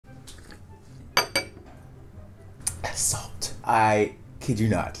salt. I kid you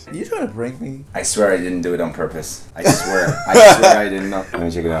not. You trying to prank me? I swear I didn't do it on purpose. I swear. I swear I didn't know. Let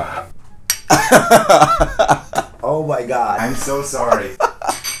me check it out. Oh my god. I'm so sorry.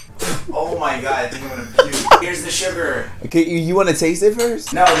 Oh my god, I think I'm gonna puke. Here's the sugar. Okay, you want to taste it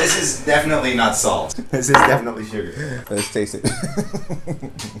first? No, this is definitely not salt. This is definitely sugar. Let's taste it.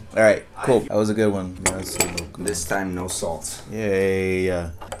 Alright, cool. That was a good one. This time, no salt.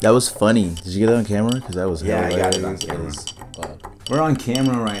 Yeah. That was funny. Did you get it on camera? Because that was Yeah, I got it on camera. We're on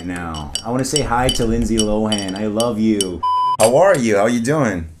camera right now. I want to say hi to Lindsay Lohan. I love you. How are you? How you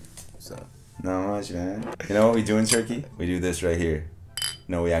doing? What's up? Not much, man. You know what we do in Turkey? We do this right here.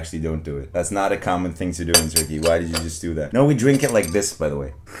 No, we actually don't do it. That's not a common thing to do in Turkey. Why did you just do that? No, we drink it like this, by the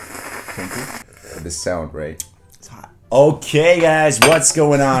way. This sound, right? It's hot. Okay, guys, what's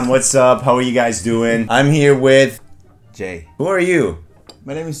going on? What's up? How are you guys doing? I'm here with... Jay. Who are you?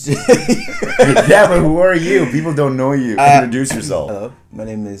 My name is Jay. Yeah, but who are you? People don't know you. Introduce yourself. Hello, my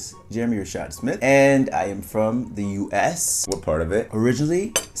name is Jeremy Rashad Smith, and I am from the U.S. What part of it?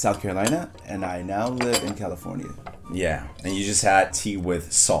 Originally, South Carolina, and I now live in California. Yeah, and you just had tea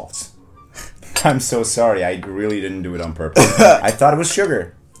with salt. I'm so sorry. I really didn't do it on purpose. I thought it was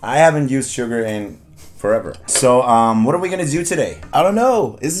sugar. I haven't used sugar in forever. So, what are we gonna do today? I don't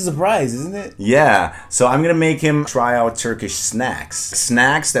know. It's a surprise, isn't it? Yeah, so I'm gonna make him try out Turkish snacks.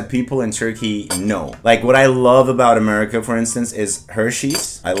 Snacks that people in Turkey know. Like, what I love about America, for instance, is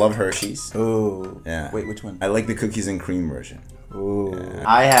Hershey's. I love Hershey's. Oh. Yeah. Wait, which one? I like the cookies and cream version. Oh. Yeah.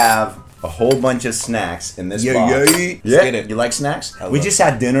 I have a whole bunch of snacks in this box. Yeah. Yeah. You like snacks? We just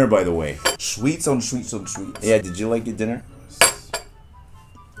had dinner, by the way. Sweets on sweets on sweets. Yeah, did you like your dinner?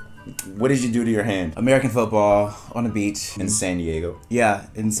 What did you do to your hand? American football on the beach. In San Diego. Yeah,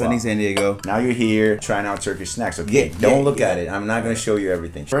 in sunny San Diego. Now you're here trying out Turkish snacks. Okay, don't look at it. I'm not going to show you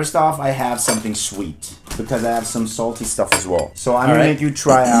everything. First off, I have something sweet because I have some salty stuff as well. So I'm going to make you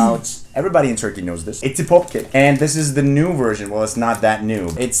try out. Everybody in Turkey knows this. It's a popcake. And this is the new version. Well, it's not that new.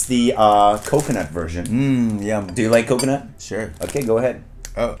 It's the coconut version. Mmm, yum. Do you like coconut? Sure. Okay, go ahead.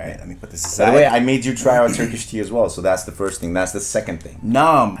 Oh, alright, let me put this aside. By the way, I made you try out Turkish tea as well, so that's the first thing. That's the second thing.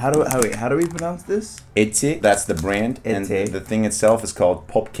 Nam. How do we pronounce this? Eti, that's the brand, and the thing itself is called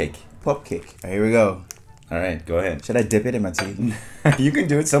popcake. Popcake. Right, here we go. Alright, go ahead. Should I dip it in my tea? You can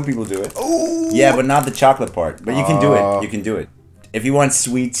do it. Some people do it. Ooh. Yeah, but not the chocolate part. But you can do it. You can do it. If you want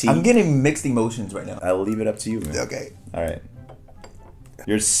sweet tea. I'm getting mixed emotions right now. I'll leave it up to you, man. Okay. Alright.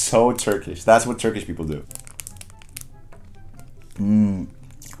 You're so Turkish. That's what Turkish people do. Mmm.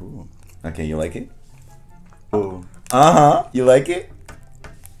 Cool. Okay, you like it? Oh. Uh-huh. You like it?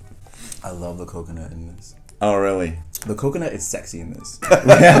 I love the coconut in this. Oh, really? The coconut is sexy in this.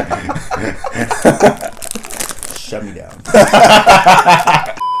 Shut me down.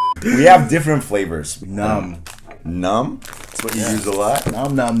 We have different flavors. Numb. Numb? That's what you use a lot?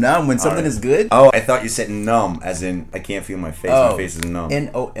 Numb. When something is good. Oh, I thought you said numb, as in I can't feel my face. My face is numb.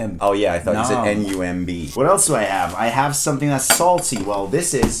 N-O-M. Oh yeah, I thought you said N-U-M-B. What else do I have? I have something that's salty. Well,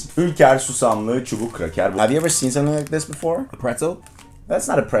 this is Ülker susamlı çubuk kraker. Have you ever seen something like this before? A pretzel? That's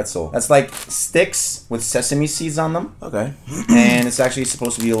not a pretzel. That's like sticks with sesame seeds on them. Okay. And it's actually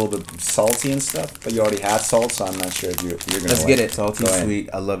supposed to be a little bit salty and stuff, but you already had salt, so I'm not sure if you're gonna Let's get it. Salty, sweet.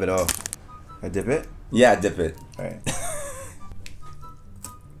 I love it all. I dip it? Yeah, dip it. Alright.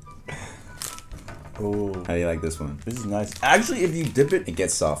 Oh. How do you like this one? This is nice. Actually, if you dip it, It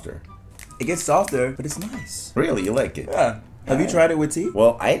gets softer. it gets softer, but it's nice. Really? You like it? Yeah. Have you tried it with tea?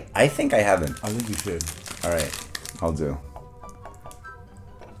 Well, I think I haven't. I think you should. Alright, I'll do.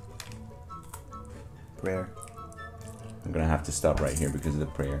 Prayer. I'm gonna have to stop right here because of the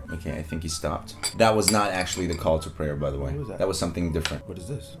prayer. Okay, I think he stopped. That was not actually the call to prayer, by the way. What was that? That was something different. What is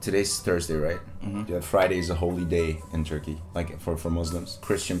this? Today's Thursday, right? Yeah, Friday is a holy day in Turkey, like for Muslims.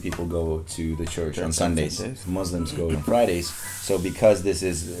 Christian people go to the church on Sundays. Muslims go on Fridays. So because this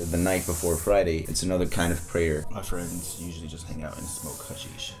is the night before Friday, it's another kind of prayer. My friends usually just hang out and smoke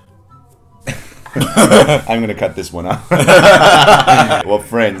hashish. I'm gonna cut this one out. Well,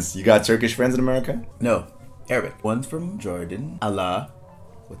 friends, you got Turkish friends in America? No, Arabic. One's from Jordan. Allah.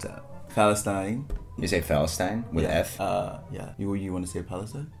 What's up? Palestine. You say Palestine with F? Yeah. You want to say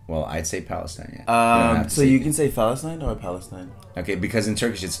Palestine? Well, I'd say Palestine, yeah. So you can say Palestine or Palestine? Okay, because in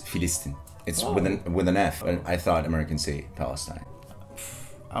Turkish it's Filistin. It's with an F. I thought Americans say Palestine.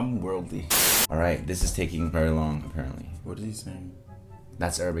 I'm worldly. Alright, this is taking very long, apparently. What is he saying?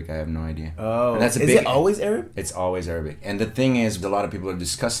 That's Arabic, I have no idea. Oh, and that's is it always Arabic? It's always Arabic. And the thing is, a lot of people are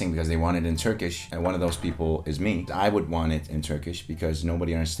discussing because they want it in Turkish, and one of those people is me. I would want it in Turkish because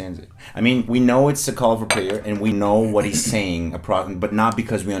nobody understands it. I mean, we know it's a call for prayer, and we know what he's saying, but not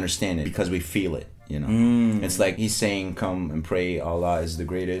because we understand it, because we feel it. you know. It's like he's saying, come and pray, Allah is the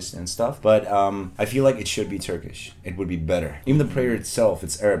greatest and stuff. But I feel like it should be Turkish. It would be better. Even the prayer itself,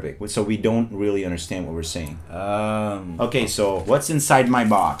 it's Arabic, so we don't really understand what we're saying. Okay, so what's inside my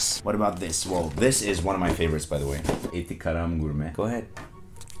box? What about this? Well, this is one of my favorites, by the way. Eti karam gourmet. Go ahead.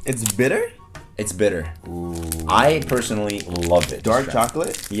 It's bitter? It's bitter. Ooh. I personally love it. Dark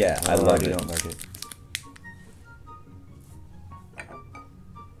chocolate? Yeah, I love it. I don't like it.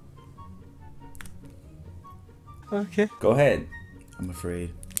 Okay. Go ahead. I'm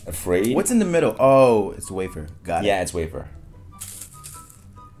afraid. Afraid? What's in the middle? Oh, it's wafer. Got it. Yeah, it's wafer.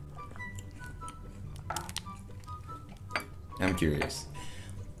 I'm curious.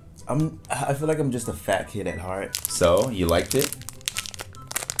 I feel like I'm just a fat kid at heart. So, you liked it?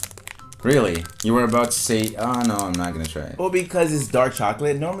 Really? You were about to say, oh no, I'm not gonna try it. Well, because it's dark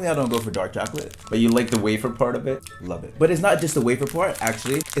chocolate. Normally I don't go for dark chocolate. But you like the wafer part of it? Love it. But it's not just the wafer part,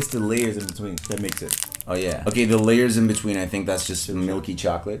 actually. It's the layers in between that makes it. Oh yeah. Okay, the layers in between, I think that's just milky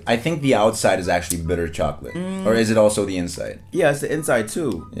chocolate. I think the outside is actually bitter chocolate. Or is it also the inside? Yeah, it's the inside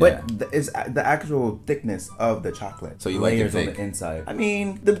too. Yeah. But it's the actual thickness of the chocolate. So you like it layers thick? on the inside. I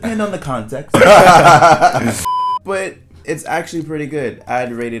mean, depend on the context. But it's actually pretty good.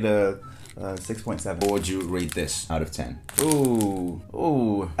 I'd rate it a 6.7. What would you rate this out of 10? Ooh.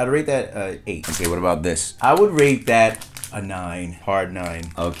 I'd rate that 8. Okay, what about this? I would rate that a 9. Hard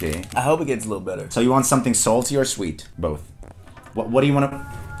 9. Okay. I hope it gets a little better. So you want something salty or sweet? Both. What do you want to... I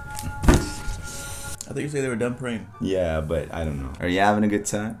thought you said they were done praying. Yeah, but I don't know. Are you having a good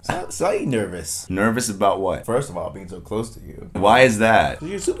time? Slightly nervous. Nervous about what? First of all, being so close to you. Why is that?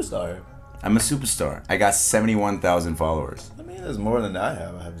 You're a superstar. I'm a superstar. I got 71,000 followers. I mean, that's more than I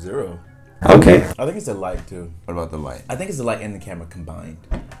have. I have 0. Okay. I think it's the light too. What about the light? I think it's the light and the camera combined.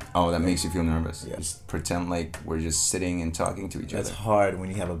 Oh, that makes you feel nervous? Yeah. Just pretend like we're just sitting and talking to each It's other. hard when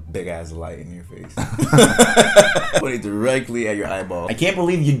you have a big ass light in your face. Pointing directly at your eyeball. I can't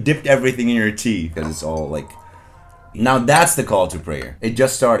believe you dipped everything in your tea. Because it's all like... Now that's the call to prayer. It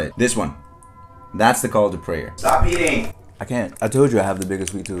just started. This one. That's the call to prayer. Stop eating! I can't. I told you I have the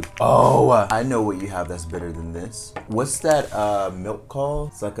biggest sweet tooth. Oh, I know what you have that's better than this. What's that milk called?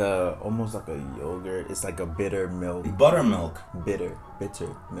 It's like almost like a yogurt. It's like a bitter milk. Buttermilk. Bitter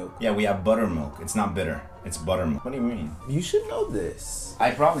milk. Yeah, we have buttermilk. It's not bitter. It's buttermilk. What do you mean? You should know this.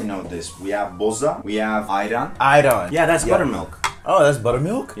 I probably know this. We have boza. We have ayran. Ayran. Yeah, that's buttermilk. Oh, that's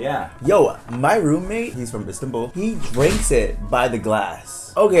buttermilk? Yeah. Yo, my roommate, he's from Istanbul. He drinks it by the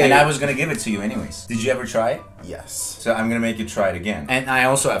glass. Okay. And I was gonna give it to you anyways. Did you ever try it? Yes. So I'm gonna make you try it again. And I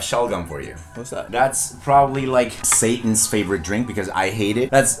also have shalgam for you. What's that? That's probably like Satan's favorite drink because I hate it.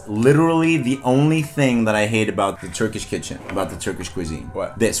 That's literally the only thing that I hate about the Turkish kitchen, about the Turkish cuisine.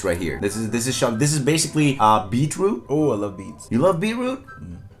 What? This right here. This is shalgam. This is basically beetroot. Oh, I love beets. You love beetroot?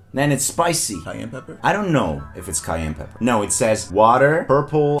 Then it's spicy. Cayenne pepper? I don't know if it's cayenne pepper. No, it says water,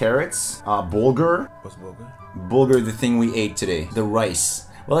 purple carrots, bulgur. What's bulgur? Bulgur, the thing we ate today. The rice.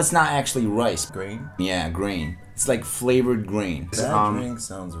 Well, it's not actually rice. Grain? Yeah, grain. It's like flavored grain. That drink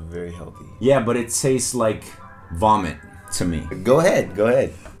sounds very healthy. Yeah, but it tastes like vomit to me. Go ahead, go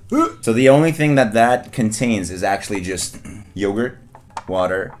ahead. So the only thing that contains is actually just yogurt,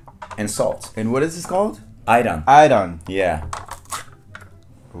 water, and salt. And what is this called? Ayran. Ayran. Yeah.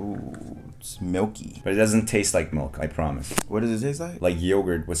 Ooh, it's milky. But it doesn't taste like milk, I promise. What does it taste like? Like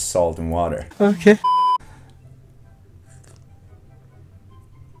yogurt with salt and water. Okay.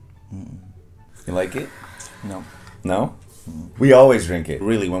 You like it? No. No? We always drink it.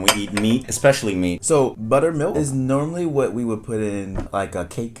 Really, when we eat meat, especially meat. So, buttermilk is normally what we would put in like a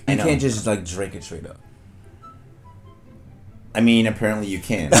cake. You can't just like drink it straight up. I mean, apparently you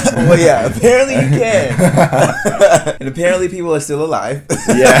can. Well, yeah, apparently you can. And apparently people are still alive.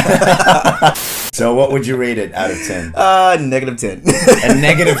 Yeah. So what would you rate it out of 10? -10. A -10.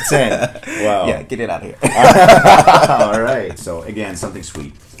 Wow. Yeah, get it out of here. All right. So again, something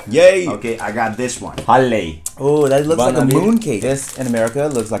sweet. Yay. Okay, I got this one. Halle. Oh, that looks like a Banana. moon cake. This in America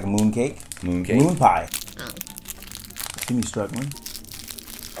looks like a moon cake. Moon cake? Moon pie. See me struggling.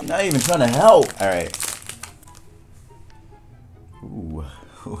 I'm not even trying to help. All right. Ooh.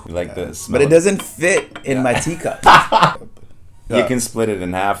 You like the smell? But it doesn't fit in my teacup. You can split it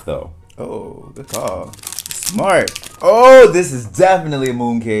in half though. Oh, good call. Smart. Oh, this is definitely a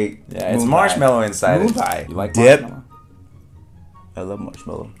moon cake. Yeah, it's Moon marshmallow pie. inside Moon it. pie. You like dip? marshmallow? I love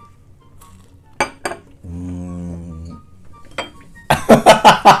marshmallow.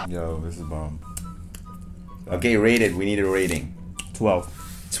 Yo, this is bomb. Okay, rated. We need a rating. 12.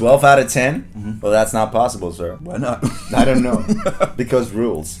 12 out of 10? Well, that's not possible, sir. Why not? I don't know. Because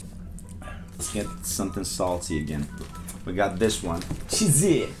rules. Let's get something salty again. We got this one.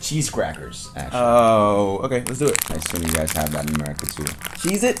 Cheese crackers, actually. Oh, okay, let's do it. I assume you guys have that in America too.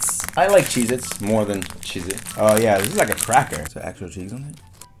 Cheez-Its? I like Cheez-Its more than Cheez-Its. Oh yeah, this is like a cracker. Is there actual cheese on it?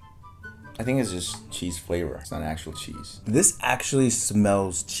 I think it's just cheese flavor. It's not actual cheese. This actually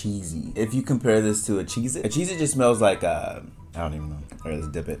smells cheesy. If you compare this to a Cheez-It just smells like I don't even know. Alright,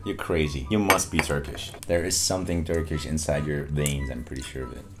 let's dip it. You're crazy. You must be Turkish. There is something Turkish inside your veins, I'm pretty sure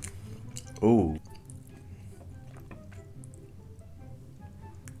of it. Ooh.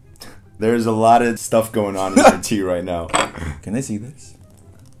 There's a lot of stuff going on in your tea right now. Can they see this?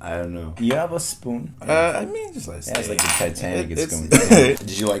 I don't know. You have a spoon? I mean, just like yeah, it's like the Titanic. It's going.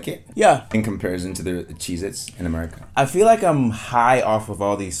 Did you like it? Yeah. In comparison to the Cheez-Its in America? I feel like I'm high off of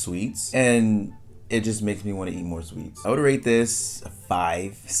all these sweets, and it just makes me want to eat more sweets. I would rate this a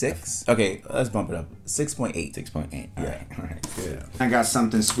 5, 6. Okay, let's bump it up. 6.8. 6.8. Yeah. All right, good. I got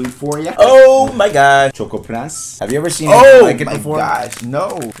something sweet for you. Oh my gosh. Choco Prince. Have you ever seen anything like it before? Oh my gosh,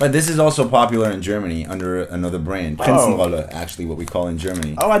 no. But this is also popular in Germany under another brand. Prinzenrolle, actually, what we call in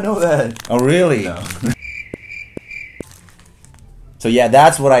Germany. Oh, I know that. Oh, really? No. So yeah,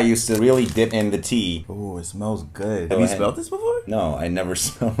 that's what I used to really dip in the tea. Oh, it smells good. Go Have you ahead. smelled this before? No, I never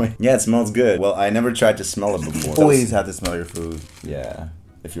smell it. Yeah, it smells good. Well, I never tried to smell it before. Always have to smell your food. Yeah,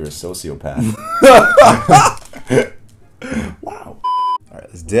 if you're a sociopath. Wow. All right,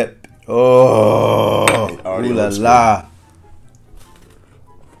 let's dip. Oh, ooh la la.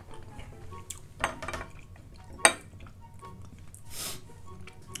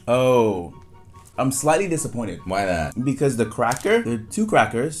 Oh, I'm slightly disappointed. Why that? Because the cracker, the 2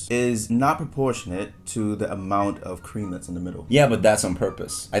 crackers, is not proportionate to the amount of cream that's in the middle. Yeah, but that's on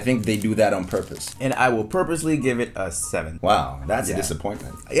purpose. I think they do that on purpose. And I will purposely give it a 7. Wow, that's a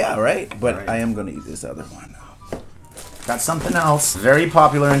disappointment. Yeah, right? But I am going to eat this other one now. Got something else. Very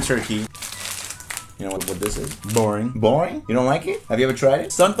popular in Turkey. You know what this is? Boring. Boring? You don't like it? Have you ever tried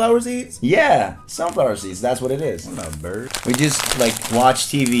it? Sunflower seeds? Yeah, sunflower seeds. That's what it is. I'm not a bird. We just like watch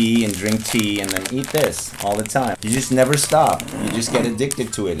TV and drink tea and then eat this all the time. You just never stop. You just get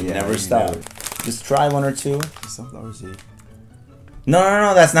addicted to it and never stop. Just try 1 or 2. Sunflower seed.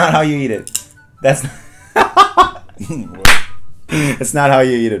 No, that's not how you eat it. That's not That's not how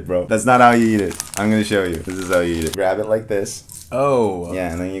you eat it, bro. That's not how you eat it. I'm gonna show you. This is how you eat it. Grab it like this. Oh.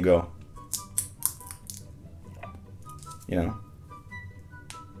 Yeah, and then you go. You know.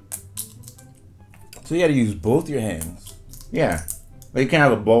 So you gotta use both your hands. Yeah. But you can't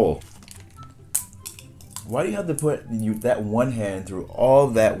have a bowl. Why do you have to put that one hand through all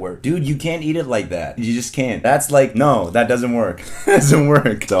that work? Dude, you can't eat it like that. You just can't. That's like, no, that doesn't work. Doesn't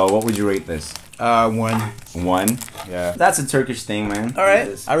work. So what would you rate this? 1. 1? Yeah. That's a Turkish thing, man.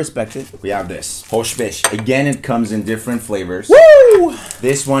 Alright, I respect it. We have this. Hoşbeş. Again, it comes in different flavors. Woo!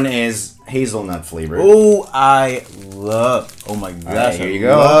 This one is hazelnut flavor. Oh, I love. Oh my gosh, right, here I you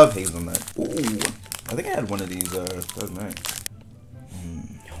go. love hazelnut. Ooh. I think I had one of these the other night.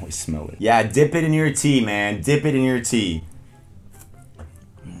 You always smell it. Yeah, dip it in your tea, man. Dip it in your tea.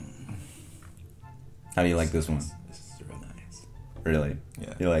 How do you like this one? This is real nice. Really?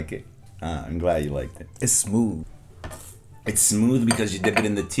 Yeah. You like it? I'm glad you liked it. It's smooth. It's smooth because you dip it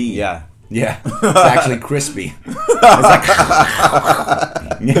in the tea. Yeah. Yeah. It's actually crispy. It's like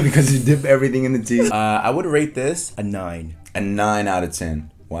yeah, because you dip everything in the tea. I would rate this a 9. A 9 out of 10.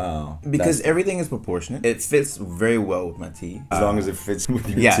 Wow. Because everything is proportionate. It fits very well with my tea. As long as it fits with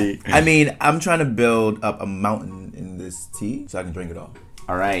your tea. I mean, I'm trying to build up a mountain in this tea so I can drink it all.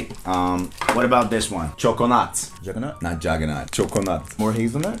 All right. What about this one? Choconat. Juggernaut? Not juggernaut. Choconat. More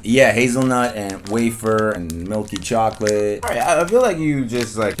hazelnut? Yeah, hazelnut and wafer and milky chocolate. Alright, I feel like you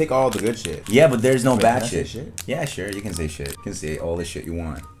just like pick all the good shit. Yeah, but there's no Wait, bad can I say shit. shit. Yeah, sure. You can say shit. You can say all the shit you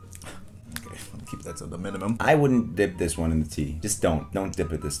want. Okay, I'll keep that to the minimum. I wouldn't dip this one in the tea. Just don't. Don't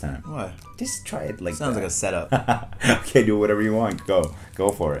dip it this time. Why? Just try it like Sounds that. like a setup. Okay, do whatever you want. Go.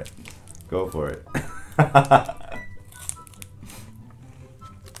 Go for it. Go for it.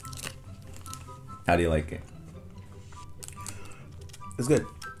 How do you like it? It's good.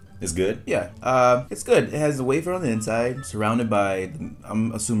 It's good? Yeah, it's good. It has the wafer on the inside, surrounded by,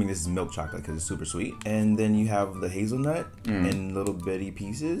 I'm assuming this is milk chocolate because it's super sweet. And then you have the hazelnut in little bitty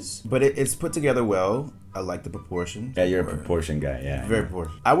pieces. But it's put together well. I like the proportion. Yeah, you're a proportion guy, yeah. Very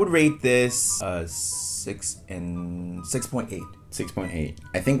proportion. I would rate this 6.8. 6.8.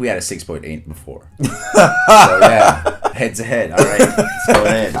 I think we had a 6.8 before. So yeah, head to head. All right, let's go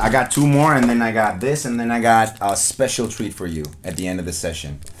ahead. I got 2 more, and then I got this, and then I got a special treat for you at the end of the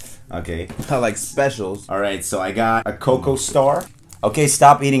session. Okay. I like specials. All right, so I got a Cocoa Star. Okay,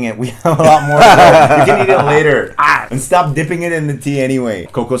 stop eating it. We have a lot more to go. You can eat it later. And stop dipping it in the tea anyway.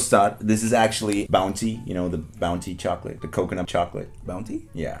 Cocoa Stott. This is actually Bounty. You know, the Bounty chocolate. The coconut chocolate. Bounty?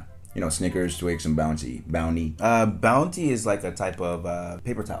 Yeah. You know, Snickers, Twix, and Bounty. Bounty. Bounty is like a type of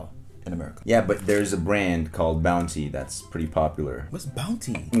paper towel in America. Yeah, but there's a brand called Bounty that's pretty popular. What's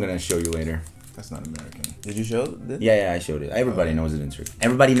Bounty? I'm gonna show you later. That's not American. Did you show this? Yeah, I showed it. Everybody knows it in Turkey.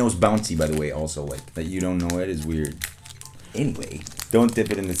 Everybody knows Bounty, by the way, also. Like, that you don't know it is weird. Anyway. Don't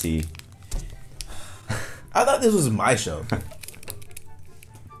dip it in the tea. I thought this was my show.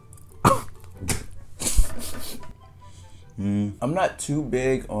 I'm not too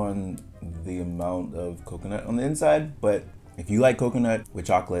big on the amount of coconut on the inside, but if you like coconut with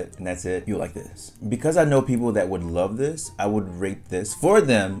chocolate and that's it, you'll like this. Because I know people that would love this, I would rate this for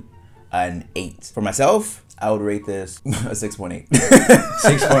them an 8. For myself, I would rate this a 6.8.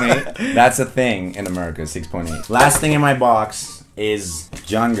 6.8? That's a thing in America, 6.8. Last thing in my box is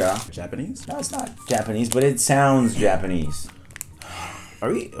Janga. Japanese? No, it's not Japanese, but it sounds Japanese.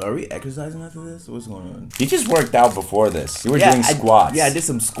 Are we exercising after this? What's going on? You just worked out before this. You were doing squats. I did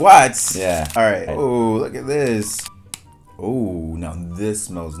some squats. Yeah. All right. Oh, look at this. Oh, now this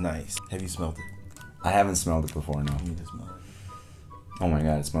smells nice. Have you smelled it? I haven't smelled it before, no. You need to smell it. Oh my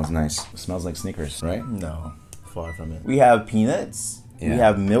god, it smells nice. It smells like Snickers, right? No, far from it. We have peanuts. Yeah. We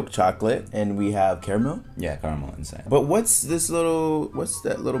have milk chocolate, and we have caramel. Yeah, caramel inside. But what's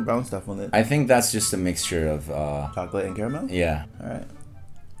that little brown stuff on it? I think that's just a mixture of Chocolate and caramel? yeah. All right.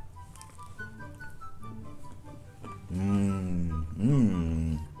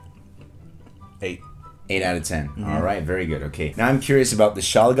 8. 8 out of 10. All right, very good. Okay. Now I'm curious about the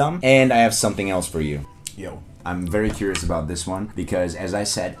shalgam, and I have something else for you. Yo. I'm very curious about this one because, as I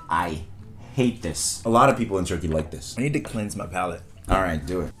said, I hate this. A lot of people in Turkey like this. I need to cleanse my palate. All right,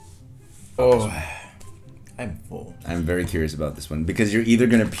 do it. Oh, I'm full. I'm very curious about this one because you're either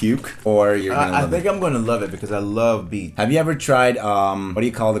gonna puke or you're gonna I love think it. I'm gonna love it because I love beet. Have you ever tried what do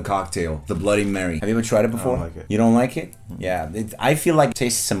you call the cocktail? The Bloody Mary. Have you ever tried it before? I don't like it. You don't like it? Yeah, I feel like it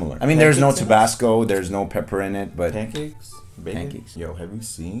tastes similar. I mean, there's no Pancakes in it? Tabasco, there's no pepper in it, but Pancakes? Bacon? Pancakes. Yo, have you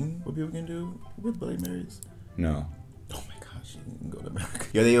seen what people can do with Bloody Marys? no. Oh my gosh, you can go to America.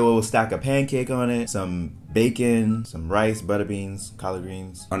 Yo, they will stack a pancake on it, some bacon, some rice, butter beans, collard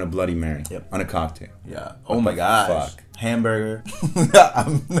greens. On a Bloody Mary. Yep. On a cocktail. Yeah. Oh my gosh. fuck? Hamburger.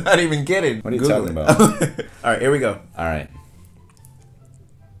 I'm not even kidding. What are you Google talking it. about? All right, here we go. All right.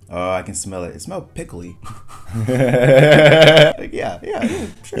 Oh, I can smell it. It smells pickly. Yeah,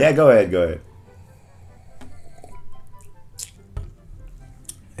 sure. Yeah, go ahead.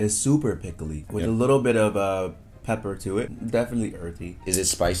 It's super pickly with a little bit of pepper to it. Definitely earthy. Is it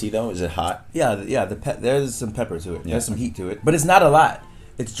spicy though? Is it hot? Yeah. There's some pepper to it. There's some heat to it, but it's not a lot.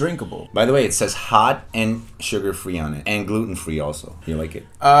 It's drinkable. By the way, it says hot and sugar-free on it, and gluten-free also. You like it?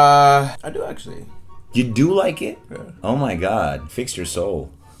 I do actually. You do like it? Yeah. Oh my god, fix your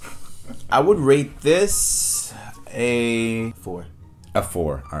soul. I would rate this a 4. A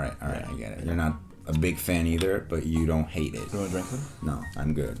 4. All right, I get it. You're not a big fan either, but you don't hate it. You want to drink some? No,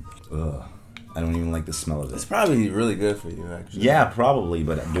 I'm good. Ugh. I don't even like the smell of It's it. probably really good for you, actually. Yeah, probably,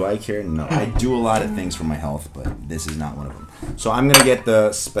 but do I care? No. I do a lot of things for my health, but this is not one of them. So I'm gonna get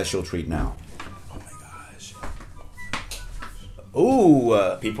the special treat now. Oh my gosh.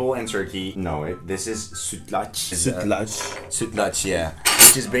 Ooh. People in Turkey know it. This is sütlaç. Sütlaç. Sütlaç, yeah.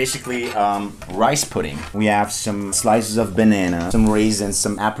 Which is basically rice pudding. We have some slices of banana, some raisins,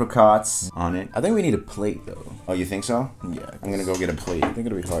 some apricots on it. I think we need a plate, though. Oh, you think so? Yeah. I'm gonna go get a plate. I think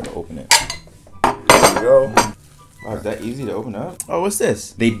it'll be hard to open it. There you go. Wow, is that easy to open up? Oh, what's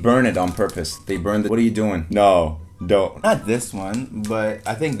this? They burn it on purpose. They burn the... What are you doing? No, don't. Not this one, but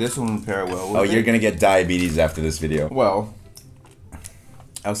I think this one will pair well with Oh, it. you're gonna get diabetes after this video. Well,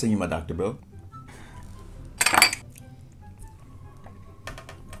 I'll send you my doctor bill.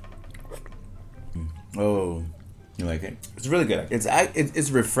 Oh, You like it? it's really good.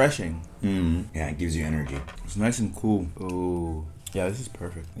 It's refreshing. Yeah, it gives you energy. It's nice and cool. Oh, yeah, this is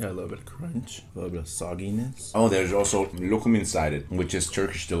perfect. Got a little bit of crunch, a little bit of sogginess. Oh, there's also lokum inside it, which is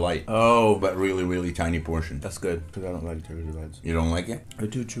Turkish delight. Oh, But really, really tiny portion. that's good because I don't like Turkish delights. You don't like it? They're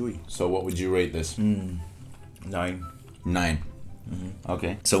too chewy. So what would you rate this? 9. 9.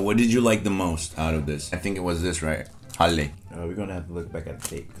 Okay. So what did you like the most out of this? I think it was this, right? Halle. We're gonna have to look back at the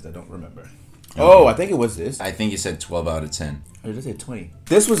tape because I don't remember. Oh, I think it was this. I think you said 12 out of 10. Or did I say 20?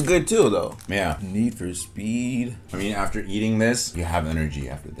 This was good too, though. Yeah. Need for Speed. I mean, after eating this, you have energy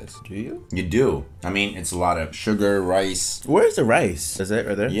after this. Do you? You do. I mean, it's a lot of sugar, rice. Where's the rice? Is it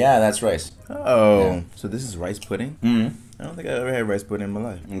right there? Yeah, that's rice. Oh, Yeah. so this is rice pudding. Mm-hmm. I don't think I've ever had rice pudding in my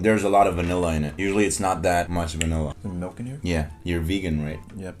life. There's a lot of vanilla in it. Usually it's not that much vanilla. Some milk in here? Yeah, you're vegan, right?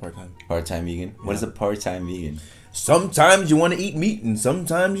 Yeah, part-time. Part-time vegan? What is a part-time vegan? Sometimes you want to eat meat and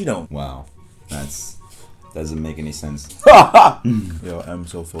sometimes you don't. Wow, that's doesn't make any sense. Yo, I'm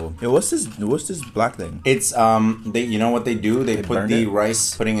so full. Yo, what's this black thing? It's they, you know what they do? They put the it?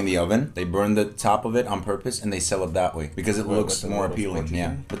 rice pudding in the oven. They burn the top of it on purpose and they sell it that way because it looks more appealing.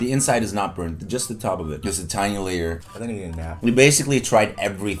 Yeah, but the inside is not burnt. Just the top of it. Just a tiny layer. I think I need a nap. We basically tried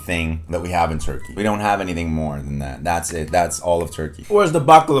everything that we have in Turkey. We don't have anything more than that. That's it. That's all of Turkey. Where's the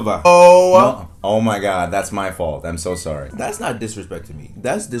baklava? Oh, No. Oh my God, that's my fault. I'm so sorry. That's not disrespect to me.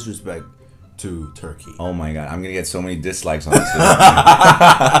 That's disrespect to Turkey. Oh my God, I'm gonna get so many dislikes on this video.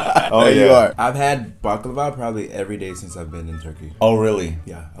 Oh, yeah. You are. I've had baklava probably every day since I've been in Turkey. Oh really?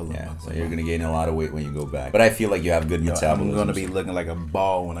 Yeah, I love baklava. So you're gonna gain a lot of weight when you go back. But I feel like you have good metabolism. I'm gonna be looking like a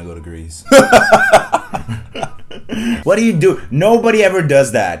ball when I go to Greece. What do you do? Nobody ever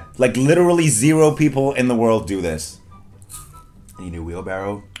does that. Like literally 0 people in the world do this. I need a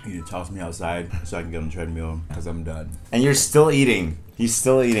wheelbarrow. You need to toss me outside so I can get on the treadmill because I'm done. And you're still eating. He's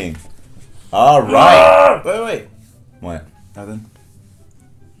still eating. All right. Wait. What? Nothing.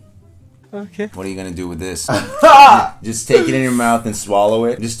 Okay. What are you gonna do with this? Just take it in your mouth and swallow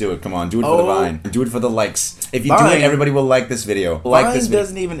it. Just do it. Come on, do it for the Vine. Do it for the likes. If you do it, everybody will like this video. Like this video.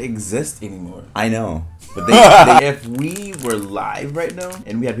 Doesn't even exist anymore. I know. But if we were live right now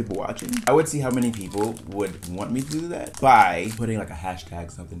and we had people watching, I would see how many people would want me to do that by putting like a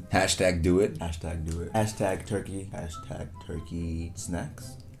hashtag something. Hashtag do it. Hashtag do it. Hashtag turkey. Hashtag turkey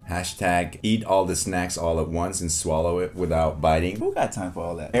snacks. Hashtag eat all the snacks all at once and swallow it without biting. Who got time for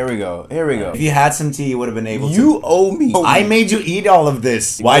all that? Here we go. Here we go. If you had some tea, you would have been able to. You owe me. I made you eat all of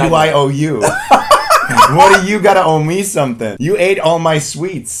this. Why do I owe you? What do you gotta owe me something? You ate all my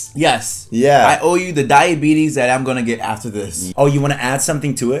sweets. Yes. Yeah. I owe you the diabetes that I'm gonna get after this. Oh, you wanna add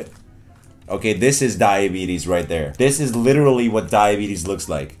something to it? Okay, this is diabetes right there. This is literally what diabetes looks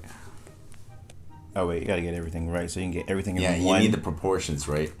like. Oh wait, you gotta get everything right so you can get everything in one. Yeah, you need the proportions,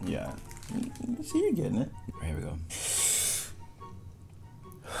 right? Yeah. See, you're getting it. Here we go.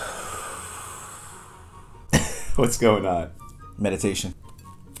 What's going on? Meditation.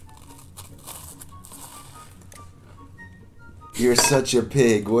 You're such a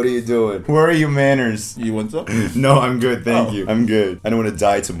pig. What are you doing? Where are your manners? You want some? No, I'm good. Thank you. I'm good. I don't want to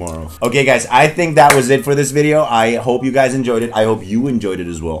die tomorrow. Okay, guys. I think that was it for this video. I hope you guys enjoyed it. I hope you enjoyed it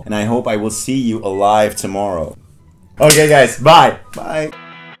as well. And I hope I will see you alive tomorrow. Okay, guys. Bye. Bye.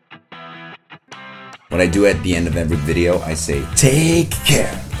 What I do at the end of every video, I say, take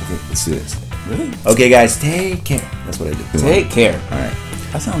care. Okay, let's do this. Really? Okay, guys. Take care. That's what I do. Take care. All right.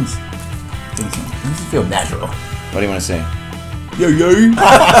 That sounds... doesn't feel natural. What do you want to say? Yo.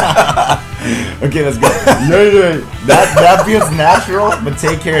 Okay, let's go. Yo. That feels natural, but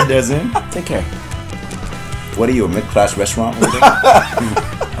take care doesn't. Take care. What are you, a mid-class restaurant?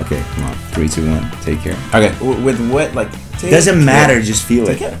 Okay, come on. 3, 2, 1. Take care. Okay. With what? Like, doesn't matter. Just feel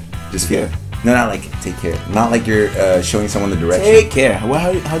it. Take care. Just feel it. No, not like take care. Not like you're showing someone the direction. Take care.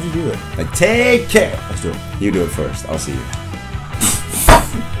 Well, how'd you do it? Like, take care. Let's do it. You do it first. I'll see you.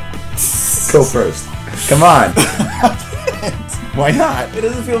 Go first. Come on. Why not? It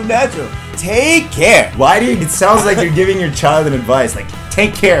doesn't feel natural. Take care. Why do you? It sounds like you're giving your child an advice. Like,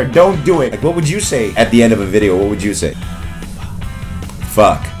 take care. Don't do it. Like, what would you say at the end of a video? What would you say?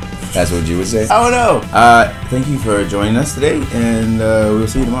 Fuck. That's what you would say? I don't know. Thank you for joining us today, and we'll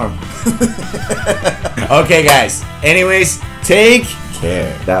see you tomorrow. Okay, guys. Anyways, take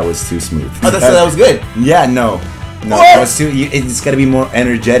care. That was too smooth. Oh, that was good. Yeah, no. No, that was too. It's gotta be more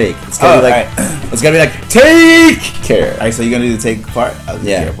energetic. It's gotta be like. Right. It's gotta be like take care. Alright, so you're gonna do the take part? I'll do the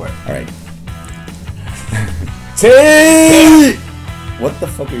care part. All right. Take. What the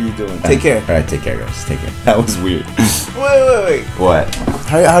fuck are you doing? Take care. All right, take care, guys. Take care. That was weird. Wait. What?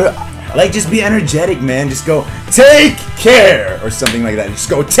 How like, just be energetic, man. Just go take care or something like that.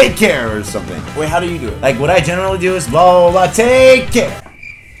 Just go take care or something. Wait, how do you do it? Like, what I generally do is blah blah blah. Take care.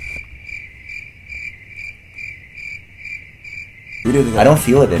 I don't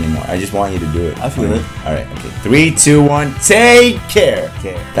feel it anymore. I just want you to do it. I feel it. All right. Okay. 3, 2, 1. Take care.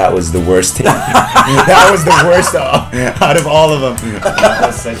 That was the worst. That was the worst out of all of them. That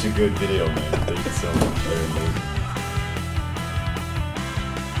was such a good video, man. Thank you so much.